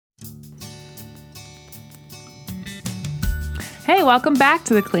Hey, welcome back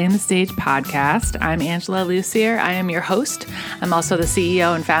to the Claim the Stage podcast. I'm Angela Lucier. I am your host. I'm also the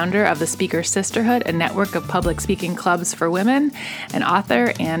CEO and founder of the Speaker Sisterhood, a network of public speaking clubs for women, an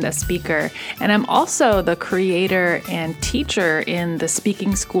author and a speaker. And I'm also the creator and teacher in the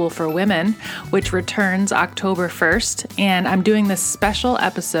Speaking School for Women, which returns October 1st. And I'm doing this special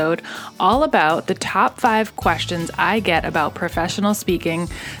episode all about the top 5 questions I get about professional speaking,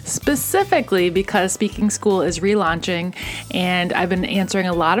 specifically because Speaking School is relaunching, and I've been answering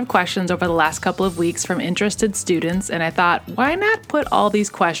a lot of questions over the last couple of weeks from interested students, and I thought, why not put all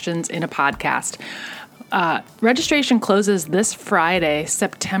these questions in a podcast? Registration closes this Friday,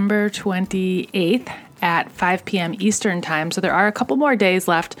 September 28th at 5 p.m. Eastern Time, so there are a couple more days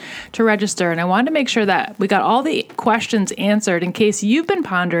left to register, and I wanted to make sure that we got all the questions answered in case you've been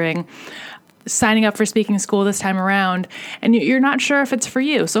pondering signing up for Speaking School this time around, and you're not sure if it's for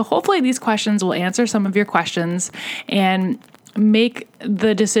you. So hopefully these questions will answer some of your questions and make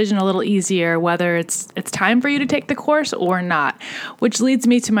the decision a little easier whether it's time for you to take the course or not, which leads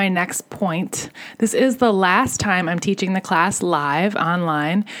me to my next point. This is the last time I'm teaching the class live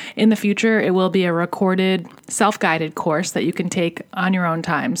online. In the future, it will be a recorded, self-guided course that you can take on your own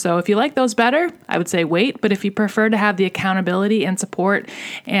time. So if you like those better, I would say wait, but if you prefer to have the accountability and support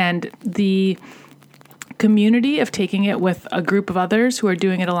and the community of taking it with a group of others who are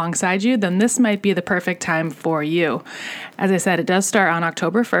doing it alongside you, then this might be the perfect time for you. As I said, it does start on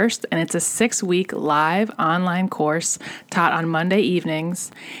October 1st, and it's a 6-week live online course taught on Monday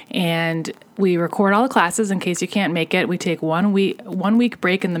evenings, and we record all the classes in case you can't make it. We take one week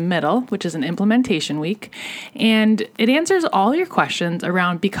break in the middle, which is an implementation week, and it answers all your questions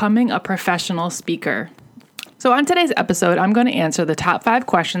around becoming a professional speaker. So on today's episode, I'm going to answer the top 5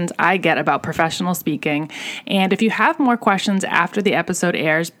 questions I get about professional speaking. And if you have more questions after the episode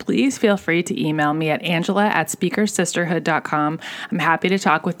airs, please feel free to email me at angela@speakersisterhood.com. I'm happy to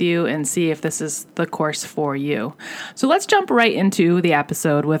talk with you and see if this is the course for you. So let's jump right into the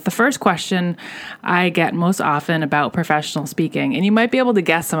episode with the first question I get most often about professional speaking. And you might be able to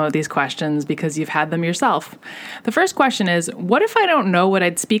guess some of these questions because you've had them yourself. The first question is, what if I don't know what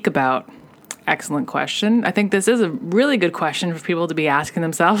I'd speak about? Excellent question. I think this is a really good question for people to be asking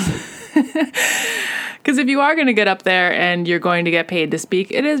themselves. Because if you are going to get up there and you're going to get paid to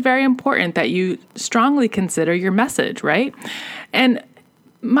speak, it is very important that you strongly consider your message, right? And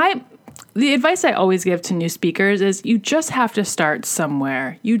the advice I always give to new speakers is you just have to start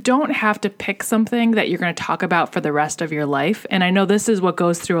somewhere. You don't have to pick something that you're going to talk about for the rest of your life. And I know this is what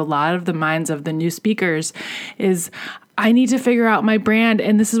goes through a lot of the minds of the new speakers is, I need to figure out my brand,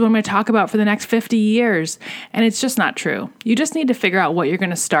 and this is what I'm going to talk about for the next 50 years. And it's just not true. You just need to figure out what you're going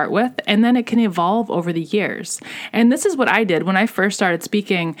to start with, and then it can evolve over the years. And this is what I did when I first started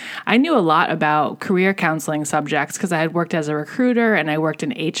speaking. I knew a lot about career counseling subjects because I had worked as a recruiter, and I worked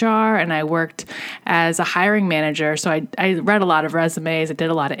in HR, and I worked as a hiring manager. So I read a lot of resumes. I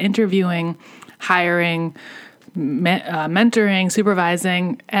did a lot of interviewing, hiring, mentoring,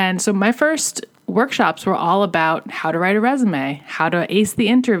 supervising. And so my first workshops were all about how to write a resume, how to ace the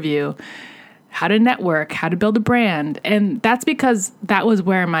interview, how to network, how to build a brand. And that's because that was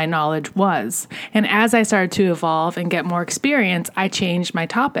where my knowledge was. And as I started to evolve and get more experience, I changed my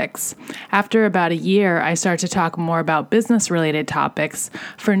topics. After about a year, I started to talk more about business-related topics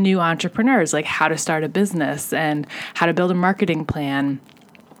for new entrepreneurs, like how to start a business and how to build a marketing plan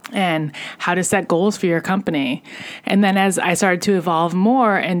and how to set goals for your company. And then as I started to evolve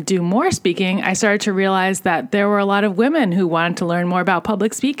more and do more speaking, I started to realize that there were a lot of women who wanted to learn more about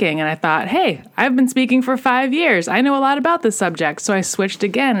public speaking. And I thought, hey, I've been speaking for 5 years. I know a lot about this subject. So I switched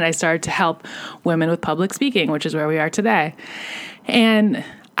again and I started to help women with public speaking, which is where we are today. And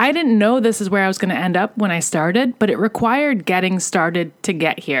I didn't know this is where I was going to end up when I started, but it required getting started to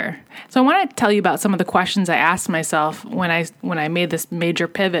get here. So I want to tell you about some of the questions I asked myself when I made this major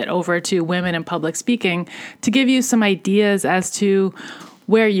pivot over to women in public speaking to give you some ideas as to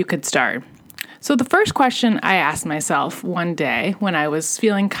where you could start. So the first question I asked myself one day when I was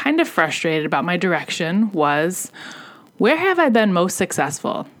feeling kind of frustrated about my direction was, where have I been most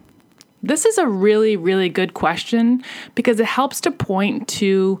successful? This is a really, really good question because it helps to point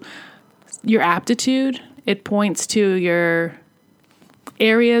to your aptitude. It points to your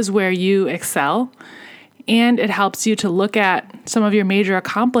areas where you excel, and it helps you to look at some of your major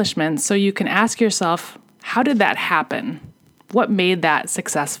accomplishments so you can ask yourself, how did that happen? What made that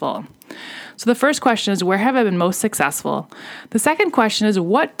successful? So the first question is, where have I been most successful? The second question is,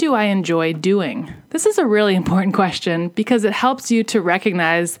 what do I enjoy doing? This is a really important question because it helps you to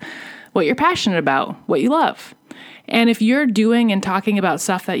recognize what you're passionate about, what you love. And if you're doing and talking about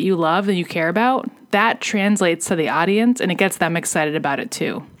stuff that you love and you care about, that translates to the audience and it gets them excited about it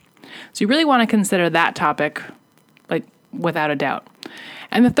too. So you really want to consider that topic, like, without a doubt.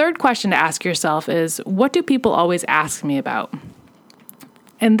 And the third question to ask yourself is, what do people always ask me about?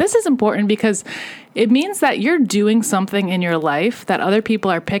 And this is important because it means that you're doing something in your life that other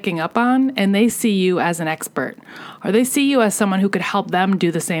people are picking up on, and they see you as an expert, or they see you as someone who could help them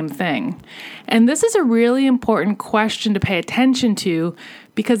do the same thing. And this is a really important question to pay attention to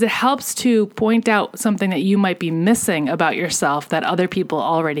because it helps to point out something that you might be missing about yourself that other people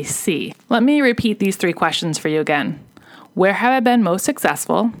already see. Let me repeat these 3 questions for you again. Where have I been most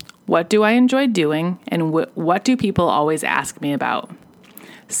successful? What do I enjoy doing? And what do people always ask me about?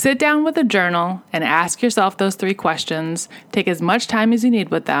 Sit down with a journal and ask yourself those 3 questions. Take as much time as you need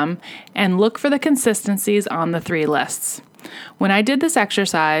with them and look for the consistencies on the 3 lists. When I did this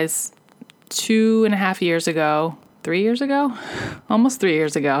exercise 2.5 years ago, 3 years ago, almost 3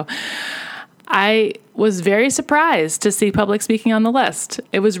 years ago, I was very surprised to see public speaking on the list.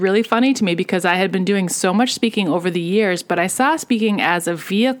 It was really funny to me because I had been doing so much speaking over the years, but I saw speaking as a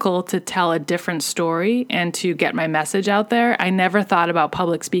vehicle to tell a different story and to get my message out there. I never thought about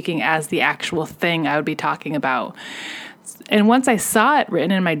public speaking as the actual thing I would be talking about. And once I saw it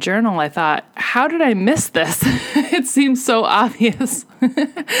written in my journal, I thought, how did I miss this? It seems so obvious.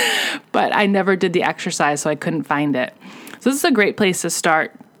 But I never did the exercise, so I couldn't find it. So this is a great place to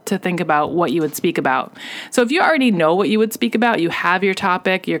start to think about what you would speak about. So if you already know what you would speak about, you have your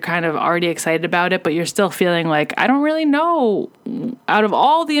topic, you're kind of already excited about it, but you're still feeling like, I don't really know, out of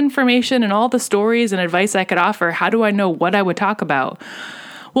all the information and all the stories and advice I could offer, how do I know what I would talk about?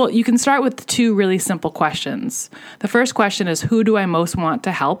 Well, you can start with 2 really simple questions. The first question is, who do I most want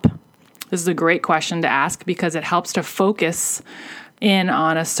to help? This is a great question to ask because it helps to focus in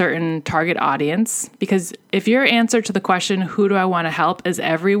on a certain target audience. Because if your answer to the question, who do I want to help, is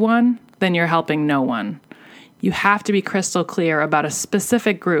everyone, then you're helping no one. You have to be crystal clear about a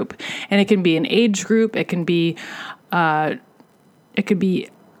specific group. And it can be an age group, it can be a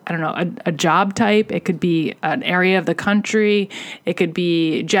job type, it could be an area of the country, it could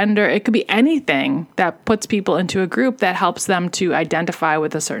be gender, it could be anything that puts people into a group that helps them to identify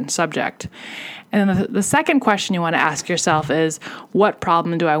with a certain subject. And then the second question you want to ask yourself is, what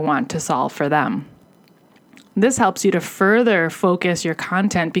problem do I want to solve for them? This helps you to further focus your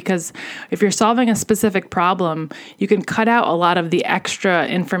content because if you're solving a specific problem, you can cut out a lot of the extra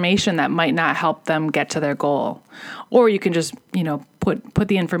information that might not help them get to their goal. Or you can just, put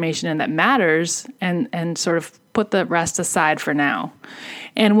the information in that matters and sort of put the rest aside for now.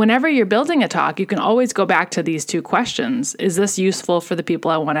 And whenever you're building a talk, you can always go back to these 2 questions. Is this useful for the people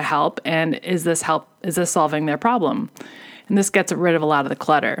I want to help? And is this solving their problem? And this gets rid of a lot of the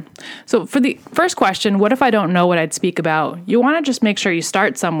clutter. So for the first question, what if I don't know what I'd speak about? You want to just make sure you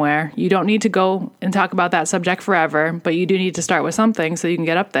start somewhere. You don't need to go and talk about that subject forever, but you do need to start with something so you can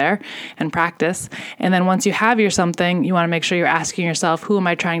get up there and practice. And then once you have your something, you want to make sure you're asking yourself, who am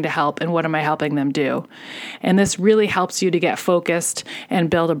I trying to help and what am I helping them do? And this really helps you to get focused and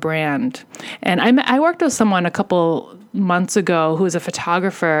build a brand. And I worked with someone a couple months ago who was a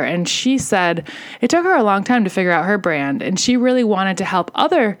photographer, and she said it took her a long time to figure out her brand, and she really wanted to help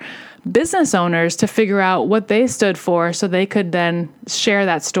other business owners to figure out what they stood for so they could then share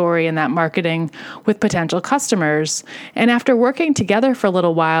that story and that marketing with potential customers. And after working together for a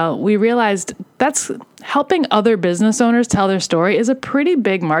little while, we realized that's helping other business owners tell their story is a pretty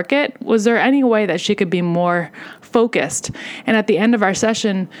big market. Was there any way that she could be more focused? And at the end of our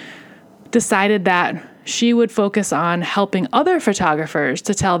session, decided that she would focus on helping other photographers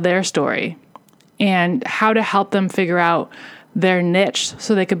to tell their story and how to help them figure out their niche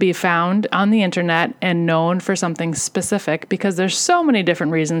so they could be found on the internet and known for something specific, because there's so many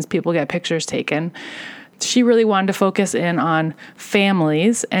different reasons people get pictures taken. She really wanted to focus in on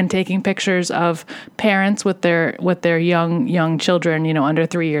families and taking pictures of parents with their young children, under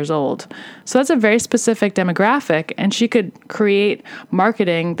 3 years old. So that's a very specific demographic, and she could create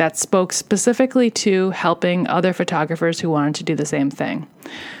marketing that spoke specifically to helping other photographers who wanted to do the same thing.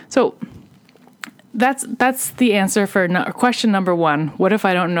 So that's the answer for question number 1. What if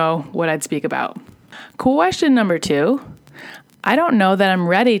I don't know what I'd speak about? Question number 2. I don't know that I'm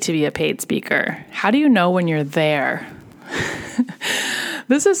ready to be a paid speaker. How do you know when you're there?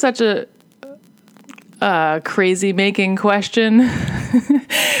 This is such a crazy-making question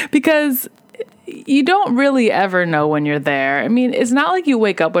because you don't really ever know when you're there. I mean, it's not like you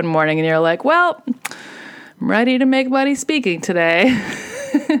wake up one morning and you're like, well, I'm ready to make money speaking today.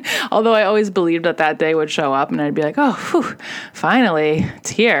 Although I always believed that day would show up and I'd be like, oh, finally,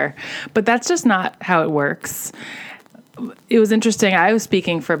 it's here. But that's just not how it works. it was interesting. I was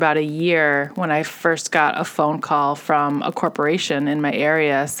speaking for about a year when I first got a phone call from a corporation in my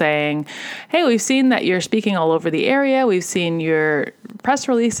area saying, hey, we've seen that you're speaking all over the area. We've seen your press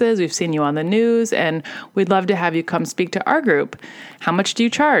releases. We've seen you on the news, and we'd love to have you come speak to our group. How much do you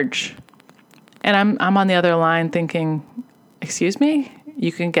charge? And I'm on the other line thinking, excuse me,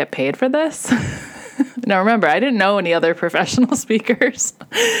 you can get paid for this? Now, remember, I didn't know any other professional speakers,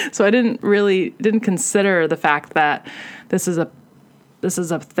 so I didn't consider the fact that this is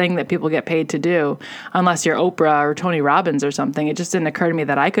a thing that people get paid to do, unless you're Oprah or Tony Robbins or something. It just didn't occur to me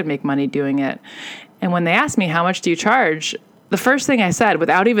that I could make money doing it. And when they asked me, how much do you charge? The first thing I said,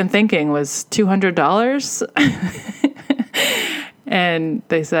 without even thinking, was $200. And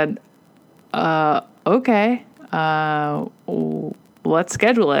they said, okay, let's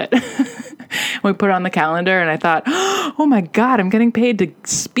schedule it. We put it on the calendar, and I thought, oh my God, I'm getting paid to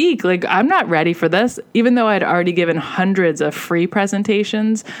speak. Like, I'm not ready for this. Even though I'd already given hundreds of free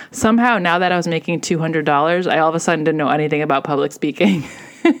presentations, somehow now that I was making $200, I all of a sudden didn't know anything about public speaking.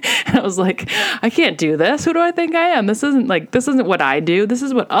 And I was like, I can't do this. Who do I think I am? This isn't what I do. This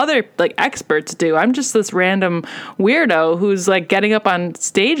is what other experts do. I'm just this random weirdo who's getting up on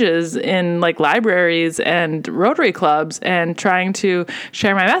stages in libraries and Rotary clubs and trying to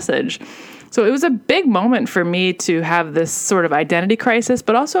share my message. So it was a big moment for me to have this sort of identity crisis,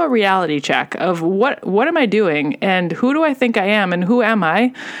 but also a reality check of what am I doing, and who do I think I am, and who am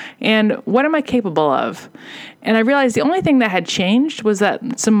I, and what am I capable of? And I realized the only thing that had changed was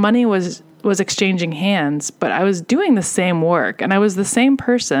that some money was exchanging hands, but I was doing the same work, and I was the same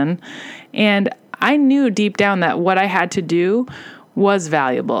person, and I knew deep down that what I had to do was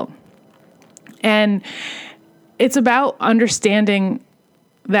valuable. And it's about understanding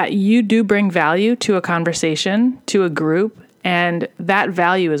that you do bring value to a conversation, to a group, and that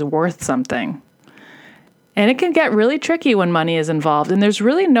value is worth something. And it can get really tricky when money is involved, and there's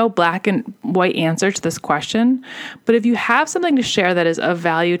really no black and white answer to this question. But if you have something to share that is of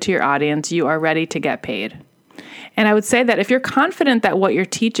value to your audience, you are ready to get paid. And I would say that if you're confident that what you're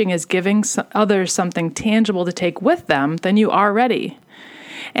teaching is giving others something tangible to take with them, then you are ready.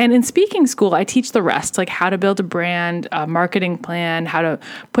 And in speaking school, I teach the rest, like how to build a brand, a marketing plan, how to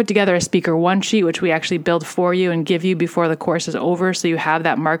put together a speaker one sheet, which we actually build for you and give you before the course is over, so you have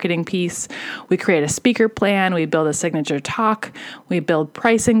that marketing piece. We create a speaker plan. We build a signature talk. We build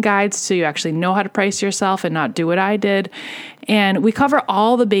pricing guides so you actually know how to price yourself and not do what I did. And we cover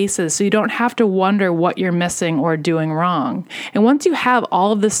all the bases so you don't have to wonder what you're missing or doing wrong. And once you have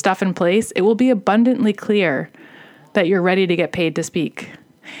all of this stuff in place, it will be abundantly clear that you're ready to get paid to speak.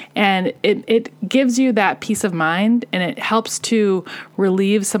 And it gives you that peace of mind, and it helps to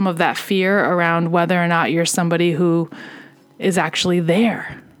relieve some of that fear around whether or not you're somebody who is actually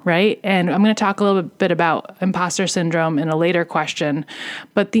there, right? And I'm going to talk a little bit about imposter syndrome in a later question.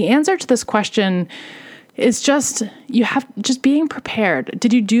 But the answer to this question is just being prepared.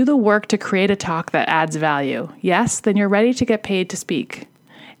 Did you do the work to create a talk that adds value? Yes, then you're ready to get paid to speak.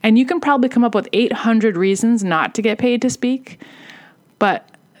 And you can probably come up with 800 reasons not to get paid to speak. But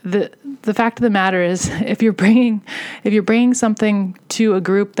the fact of the matter is, if you're bringing something to a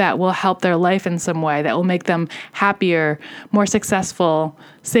group that will help their life in some way, that will make them happier, more successful,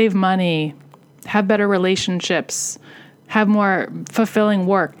 save money, have better relationships, have more fulfilling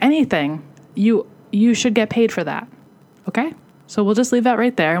work, anything, you should get paid for that. Okay? So we'll just leave that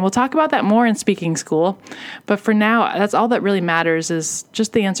right there, and we'll talk about that more in speaking school. But for now, that's all that really matters, is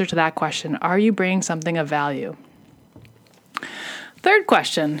just the answer to that question. Are you bringing something of value? Third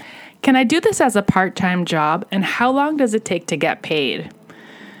question, can I do this as a part-time job, and how long does it take to get paid?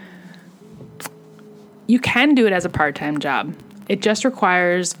 You can do it as a part-time job. It just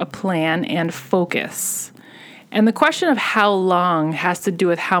requires a plan and focus. And the question of how long has to do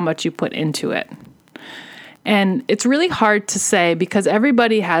with how much you put into it. And it's really hard to say because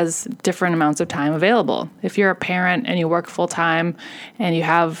everybody has different amounts of time available. If you're a parent and you work full-time and you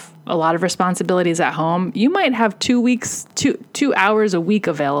have a lot of responsibilities at home, you might have 2 hours a week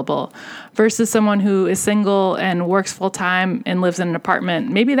available versus someone who is single and works full-time and lives in an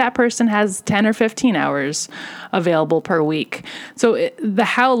apartment. Maybe that person has 10 or 15 hours available per week. So the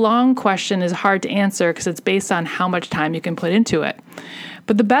how long question is hard to answer because it's based on how much time you can put into it.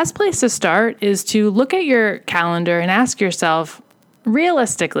 But the best place to start is to look at your calendar and ask yourself,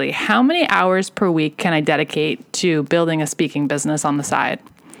 realistically, how many hours per week can I dedicate to building a speaking business on the side?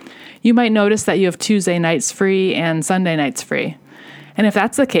 You might notice that you have Tuesday nights free and Sunday nights free. And if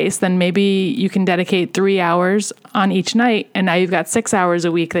that's the case, then maybe you can dedicate 3 hours on each night, and now you've got 6 hours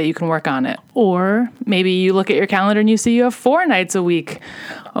a week that you can work on it. Or maybe you look at your calendar and you see you have 4 nights a week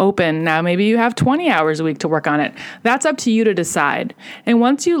open. Now maybe you have 20 hours a week to work on it. That's up to you to decide. And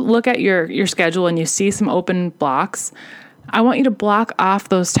once you look at your schedule and you see some open blocks, I want you to block off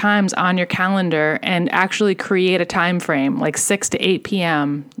those times on your calendar and actually create a time frame like 6 to 8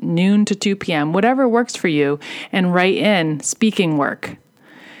 p.m., noon to 2 p.m., whatever works for you, and write in speaking work.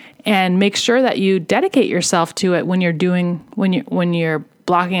 And make sure that you dedicate yourself to it when you're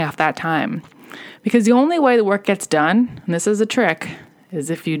blocking off that time. Because the only way the work gets done, and this is a trick, is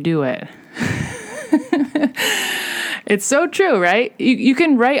if you do it. It's so true, right? You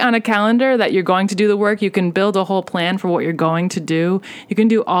can write on a calendar that you're going to do the work. You can build a whole plan for what you're going to do. You can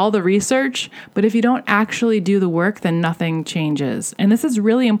do all the research, but if you don't actually do the work, then nothing changes. And this is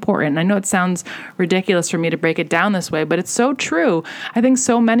really important. I know it sounds ridiculous for me to break it down this way, but it's so true. I think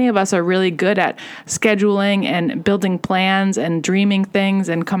so many of us are really good at scheduling and building plans and dreaming things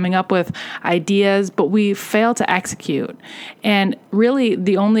and coming up with ideas, but we fail to execute. And really,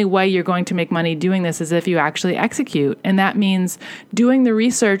 the only way you're going to make money doing this is if you actually execute. And that means doing the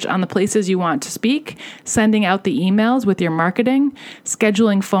research on the places you want to speak, sending out the emails with your marketing,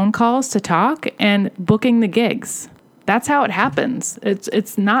 scheduling phone calls to talk, and booking the gigs. That's how it happens.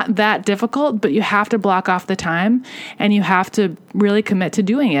 It's not that difficult, but you have to block off the time and you have to really commit to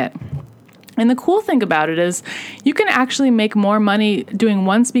doing it. And the cool thing about it is you can actually make more money doing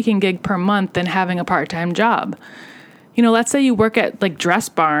one speaking gig per month than having a part-time job. You know, let's say you work at like Dress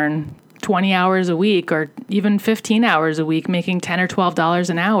Barn 20 hours a week or even 15 hours a week, making $10 or $12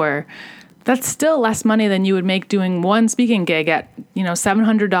 an hour. That's still less money than you would make doing one speaking gig at,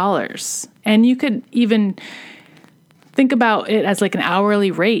 $700. And you could even think about it as like an hourly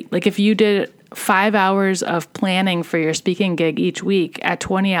rate. Like if you did 5 hours of planning for your speaking gig each week at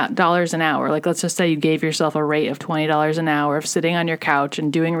 $20 an hour, like let's just say you gave yourself a rate of $20 an hour of sitting on your couch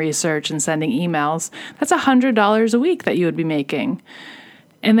and doing research and sending emails, that's $100 a week that you would be making.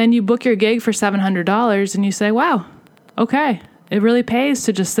 And then you book your gig for $700 and you say, wow, okay, it really pays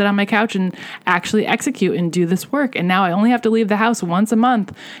to just sit on my couch and actually execute and do this work. And now I only have to leave the house once a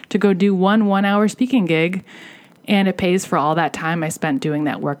month to go do one 1-hour speaking gig. And it pays for all that time I spent doing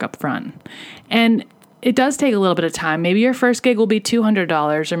that work up front. And it does take a little bit of time. Maybe your first gig will be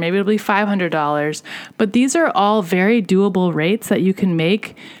 $200 or maybe it'll be $500. But these are all very doable rates that you can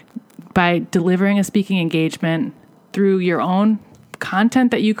make by delivering a speaking engagement through your own content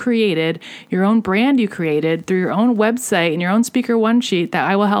that you created, your own brand you created, through your own website and your own Speaker One sheet that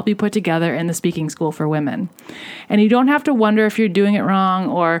I will help you put together in the Speaking School for Women. And you don't have to wonder if you're doing it wrong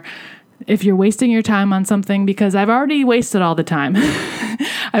or if you're wasting your time on something, because I've already wasted all the time.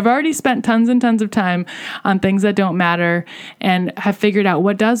 I've already spent tons and tons of time on things that don't matter and have figured out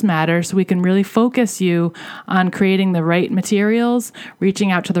what does matter so we can really focus you on creating the right materials,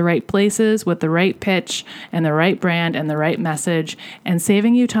 reaching out to the right places with the right pitch and the right brand and the right message, and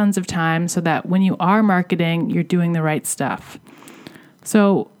saving you tons of time so that when you are marketing, you're doing the right stuff.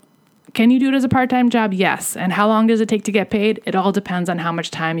 So can you do it as a part-time job? Yes. And how long does it take to get paid? It all depends on how much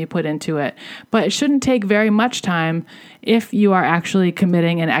time you put into it. But it shouldn't take very much time if you are actually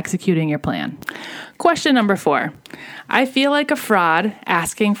committing and executing your plan. Question number 4. I feel like a fraud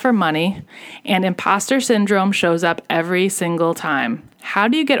asking for money, and imposter syndrome shows up every single time. How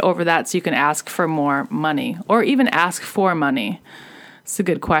do you get over that so you can ask for more money or even ask for money? It's a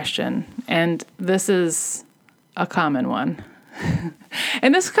good question. And this is a common one.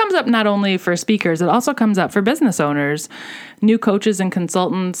 And this comes up not only for speakers, it also comes up for business owners, new coaches and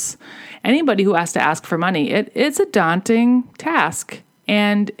consultants, anybody who has to ask for money. It's a daunting task,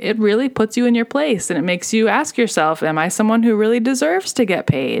 and it really puts you in your place, and it makes you ask yourself, am I someone who really deserves to get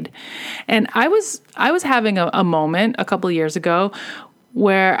paid? And I was having a moment a couple of years ago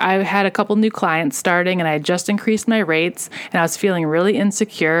where I had a couple new clients starting, and I had just increased my rates, and I was feeling really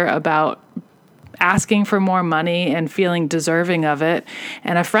insecure about asking for more money and feeling deserving of it.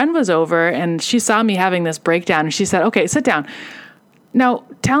 And a friend was over and she saw me having this breakdown and she said, okay, sit down. Now,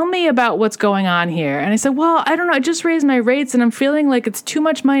 tell me about what's going on here. And I said, well, I don't know. I just raised my rates and I'm feeling like it's too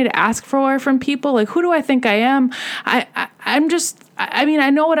much money to ask for from people. Like, who do I think I am?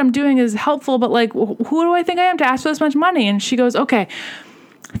 I know what I'm doing is helpful, but like, who do I think I am to ask for this much money? And she goes, okay,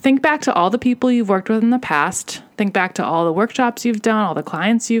 think back to all the people you've worked with in the past. Think back to all the workshops you've done, all the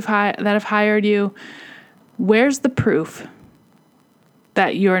clients that have hired you. Where's the proof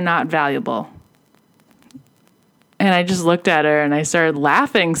that you're not valuable? And I just looked at her and I started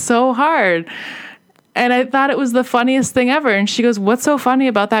laughing so hard. And I thought it was the funniest thing ever. And she goes, what's so funny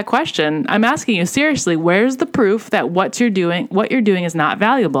about that question? I'm asking you seriously, where's the proof that what you're doing is not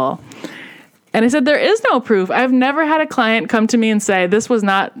valuable? And I said, there is no proof. I've never had a client come to me and say, this was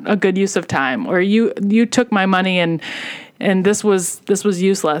not a good use of time, or you took my money and this was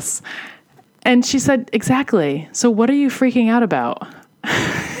useless. And she said, exactly. So what are you freaking out about?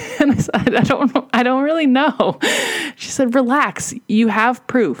 And I said, I don't really know. She said, relax. You have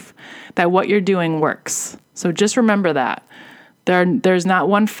proof that what you're doing works. So just remember that. There's not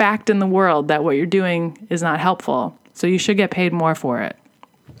one fact in the world that what you're doing is not helpful. So you should get paid more for it.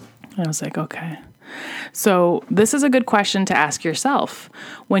 And I was like, okay. So this is a good question to ask yourself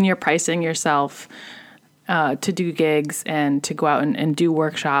when you're pricing yourself to do gigs and to go out and do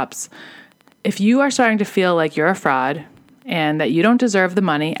workshops. If you are starting to feel like you're a fraud and that you don't deserve the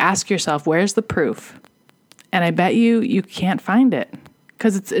money, ask yourself, where's the proof? And I bet you can't find it,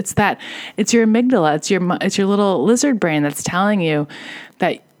 because it's your amygdala, it's your little lizard brain that's telling you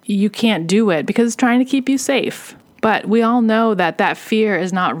that you can't do it because it's trying to keep you safe. But we all know that fear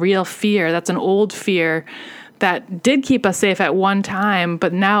is not real fear. That's an old fear that did keep us safe at one time,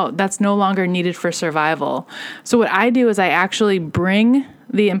 but now that's no longer needed for survival. So what I do is I actually bring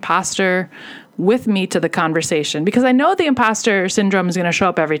the imposter with me to the conversation, because I know the imposter syndrome is going to show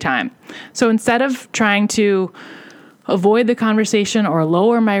up every time. So instead of trying to avoid the conversation or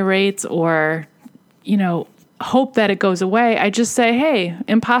lower my rates or, hope that it goes away, I just say, hey,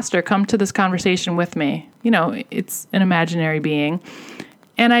 imposter, come to this conversation with me. It's an imaginary being.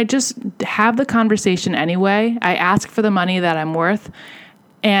 And I just have the conversation anyway. I ask for the money that I'm worth,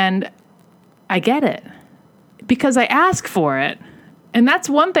 and I get it because I ask for it. And that's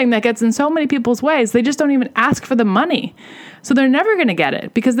one thing that gets in so many people's ways. They just don't even ask for the money. So they're never going to get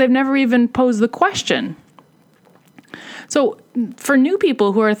it because they've never even posed the question. So for new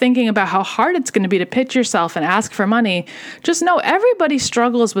people who are thinking about how hard it's going to be to pitch yourself and ask for money, just know everybody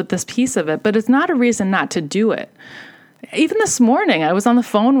struggles with this piece of it, but it's not a reason not to do it. Even this morning, I was on the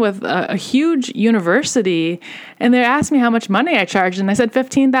phone with a huge university, and they asked me how much money I charged, and I said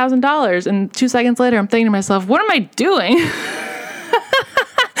 $15,000. And 2 seconds later, I'm thinking to myself, what am I doing?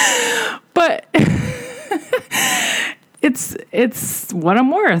 But it's what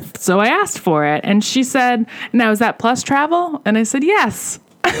I'm worth. So I asked for it. And she said, now is that plus travel? And I said, yes.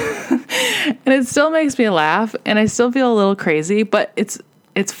 And it still makes me laugh, and I still feel a little crazy, but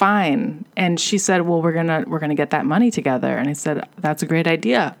it's fine. And she said, well, we're going to get that money together. And I said, that's a great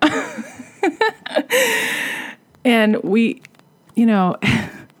idea. And we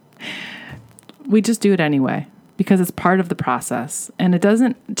just do it anyway, because it's part of the process. And it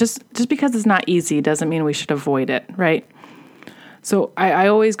doesn't, just because it's not easy doesn't mean we should avoid it, right? So I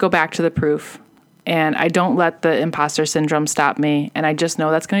always go back to the proof, and I don't let the imposter syndrome stop me. And I just know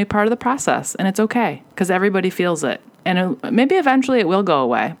that's going to be part of the process, and it's okay because everybody feels it. And maybe eventually it will go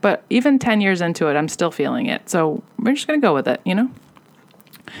away, but even 10 years into it, I'm still feeling it. So we're just going to go with it,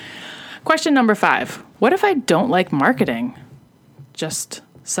 Question number 5. What if I don't like marketing? Just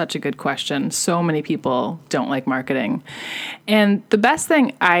such a good question. So many people don't like marketing. And the best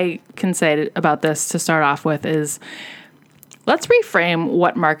thing I can say about this to start off with is, let's reframe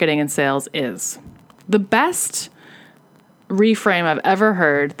what marketing and sales is. The best reframe I've ever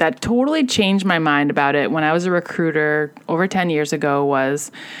heard that totally changed my mind about it when I was a recruiter over 10 years ago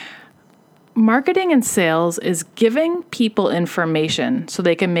was, marketing and sales is giving people information so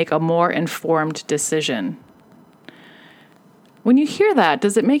they can make a more informed decision. When you hear that,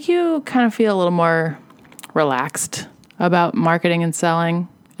 does it make you kind of feel a little more relaxed about marketing and selling?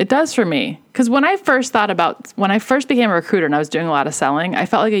 It does for me. Because when I first became a recruiter and I was doing a lot of selling, I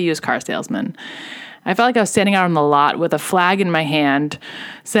felt like a used car salesman. I felt like I was standing out on the lot with a flag in my hand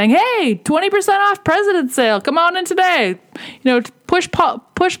saying, hey, 20% off President's sale. Come on in today. Push,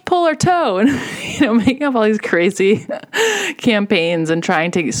 pull, or tow. And, making up all these crazy campaigns and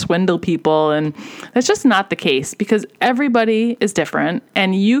trying to swindle people. And that's just not the case, because everybody is different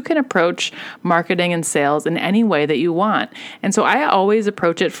and you can approach marketing and sales in any way that you want. And so I always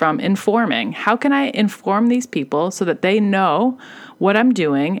approach it from informing. How can I inform these people so that they know what I'm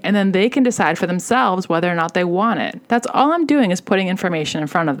doing, and then they can decide for themselves whether or not they want it. That's all I'm doing, is putting information in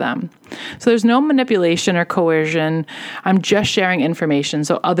front of them. So there's no manipulation or coercion. I'm just sharing information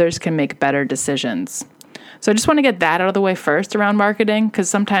so others can make better decisions. So I just want to get that out of the way first around marketing,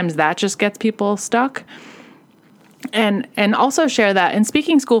 because sometimes that just gets people stuck. And also share that in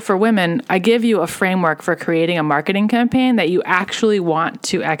Speaking School for Women, I give you a framework for creating a marketing campaign that you actually want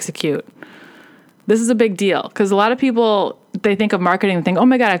to execute. This is a big deal, because a lot of people they think of marketing and think, oh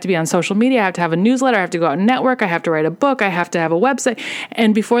my God, I have to be on social media. I have to have a newsletter. I have to go out and network. I have to write a book. I have to have a website.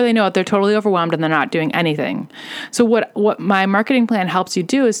 And before they know it, they're totally overwhelmed and they're not doing anything. So what my marketing plan helps you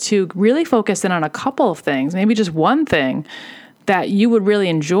do is to really focus in on a couple of things, maybe just one thing that you would really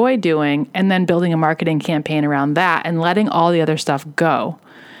enjoy doing, and then building a marketing campaign around that and letting all the other stuff go.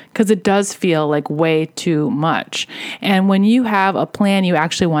 Because it does feel like way too much. And when you have a plan you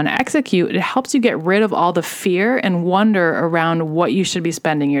actually want to execute, it helps you get rid of all the fear and wonder around what you should be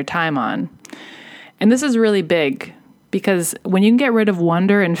spending your time on. And this is really big, because when you can get rid of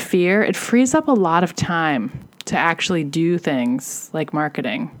wonder and fear, it frees up a lot of time to actually do things like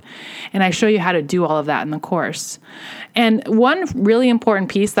marketing. And I show you how to do all of that in the course. And one really important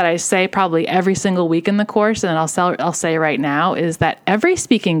piece that I say probably every single week in the course, and I'll say right now, is that every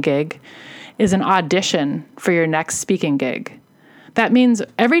speaking gig is an audition for your next speaking gig. That means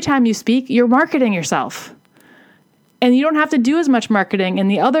every time you speak, you're marketing yourself. And you don't have to do as much marketing in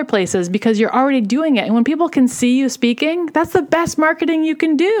the other places because you're already doing it. And when people can see you speaking, that's the best marketing you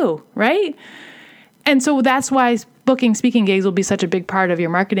can do, right? And so that's why booking speaking gigs will be such a big part of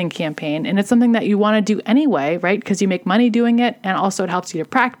your marketing campaign. And it's something that you want to do anyway, right? Because you make money doing it. And also it helps you to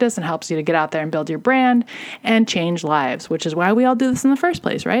practice and helps you to get out there and build your brand and change lives, which is why we all do this in the first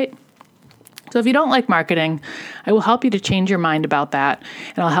place, right? So if you don't like marketing, I will help you to change your mind about that.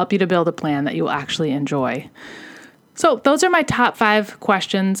 And I'll help you to build a plan that you will actually enjoy. So those are my top 5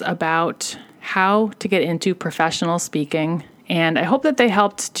 questions about how to get into professional speaking. And I hope that they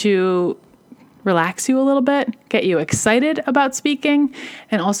helped to relax you a little bit, get you excited about speaking,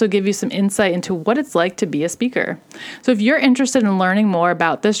 and also give you some insight into what it's like to be a speaker. So if you're interested in learning more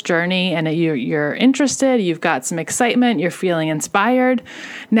about this journey and you're interested, you've got some excitement, you're feeling inspired,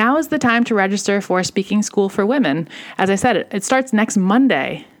 now is the time to register for Speaking School for Women. As I said, it starts next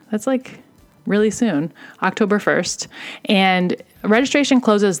Monday. That's like really soon, October 1st. And registration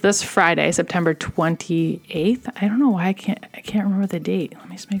closes this Friday, September 28th. I don't know why I can't remember the date. Let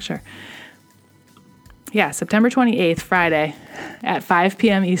me just make sure. Yeah, September 28th, Friday at 5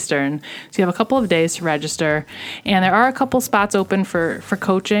 p.m. Eastern. So you have a couple of days to register. And there are a couple spots open for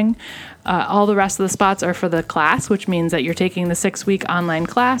coaching. All the rest of the spots are for the class, which means that you're taking the 6-week online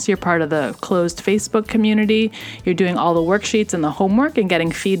class. You're part of the closed Facebook community. You're doing all the worksheets and the homework and getting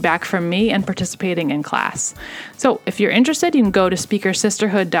feedback from me and participating in class. So if you're interested, you can go to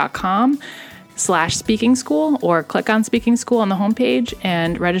speakersisterhood.com/speaking school or click on Speaking School on the homepage,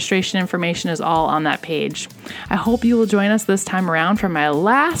 and registration information is all on that page. I hope you will join us this time around for my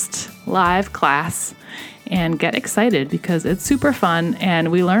last live class and get excited because it's super fun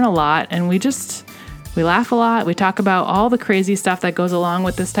and we learn a lot and we laugh a lot. We talk about all the crazy stuff that goes along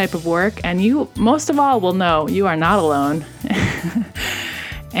with this type of work, and you most of all will know you are not alone.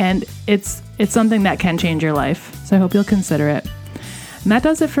 And it's something that can change your life. So I hope you'll consider it. And that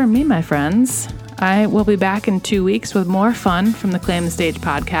does it for me, my friends. I will be back in 2 weeks with more fun from the Claim the Stage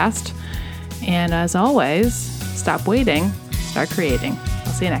podcast. And as always, stop waiting, start creating.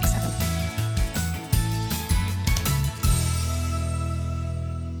 I'll see you next time.